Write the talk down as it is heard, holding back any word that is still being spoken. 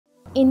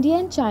India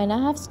and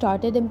China have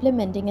started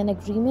implementing an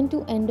agreement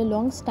to end a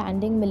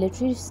long-standing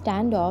military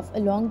standoff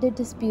along the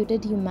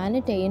disputed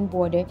humanitarian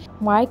border,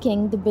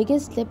 marking the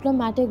biggest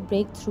diplomatic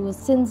breakthrough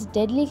since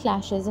deadly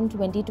clashes in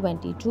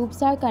 2020.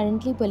 Troops are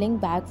currently pulling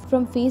back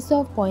from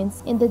face-off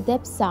points in the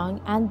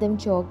Depsang and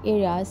Dimchok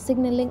areas,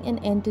 signaling an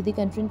end to the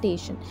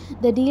confrontation.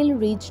 The deal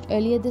reached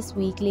earlier this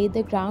week laid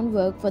the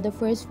groundwork for the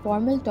first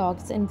formal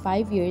talks in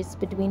 5 years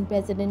between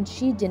President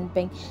Xi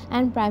Jinping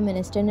and Prime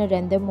Minister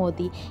Narendra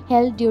Modi,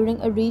 held during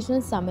a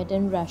regional summit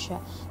in Russia.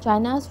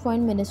 China's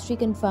foreign ministry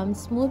confirmed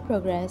smooth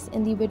progress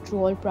in the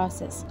withdrawal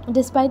process.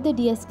 Despite the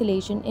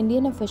de-escalation,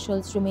 Indian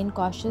officials remain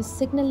cautious,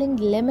 signaling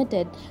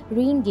limited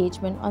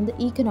re-engagement on the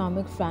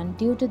economic front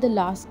due to the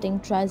lasting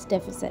trust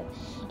deficit.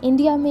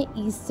 India may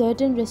ease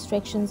certain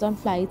restrictions on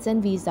flights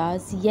and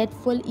visas, yet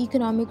full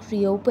economic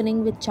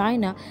reopening with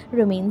China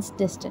remains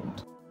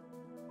distant.